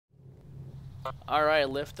Alright,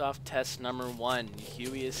 liftoff test number 1.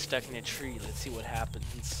 Huey is stuck in a tree. Let's see what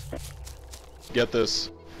happens. Get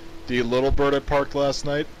this. The little bird I parked last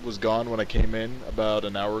night was gone when I came in about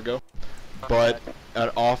an hour ago. But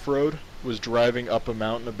at off-road, was driving up a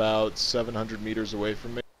mountain about 700 meters away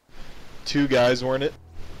from me. 2 guys were in it.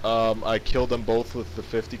 I killed them both with the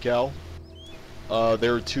 50 cal.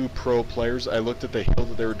 There were 2 pro players. I looked at the hill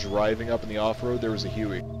that they were driving up in the off-road. There was a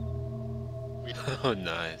Huey. Oh,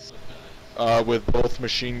 nice. With both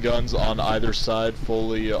machine guns on either side,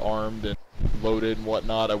 fully armed and loaded and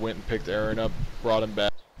whatnot. I went and picked Aaron up, brought him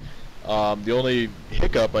back. The only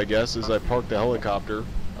hiccup, I guess, is I parked the helicopter.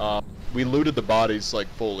 We looted the bodies, like,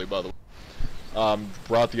 fully, by the way.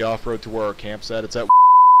 Brought the off-road to where our camp's at. It's at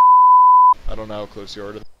I don't know how close you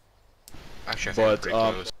are to them. Actually, I think it's pretty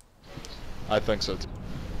close. I think so, too.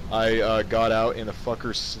 I got out and the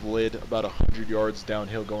fucker slid about 100 yards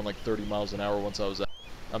downhill going like 30 miles an hour once I was out.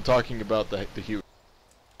 I'm talking about the Huey.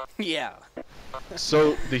 Yeah.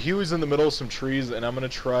 So, the Huey's in the middle of some trees, and I'm gonna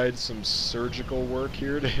try some surgical work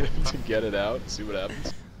here to get it out and see what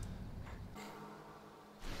happens.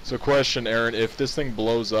 So question, Aaron, if this thing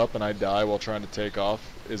blows up and I die while trying to take off,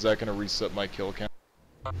 is that gonna reset my kill count?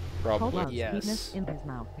 Probably. Yes. In his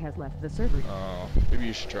mouth has left the server. Oh, maybe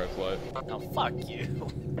you should try to fly it. Oh, fuck you.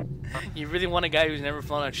 You really want a guy who's never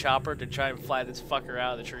flown a chopper to try and fly this fucker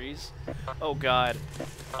out of the trees? Oh, God.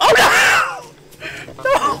 Oh, no!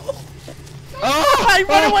 No! Oh! I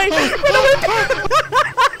run away!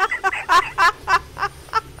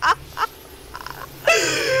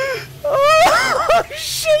 Oh,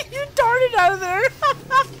 shit! You darted out of there!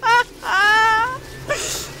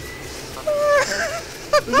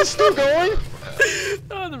 Is it still going?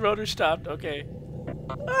 Oh, the rotor stopped. Okay.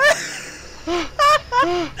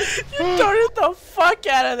 You darted the fuck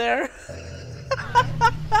out of there.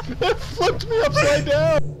 It flipped me upside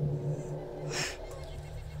down.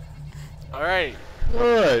 Alright.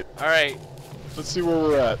 Alright. Alright. Let's see where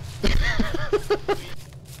we're at.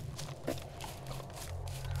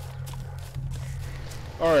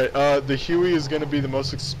 Alright, the Huey is going to be the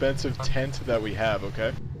most expensive tent that we have,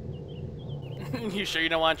 okay? You sure you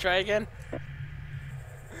don't want to try again?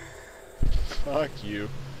 Fuck you.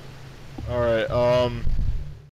 Alright,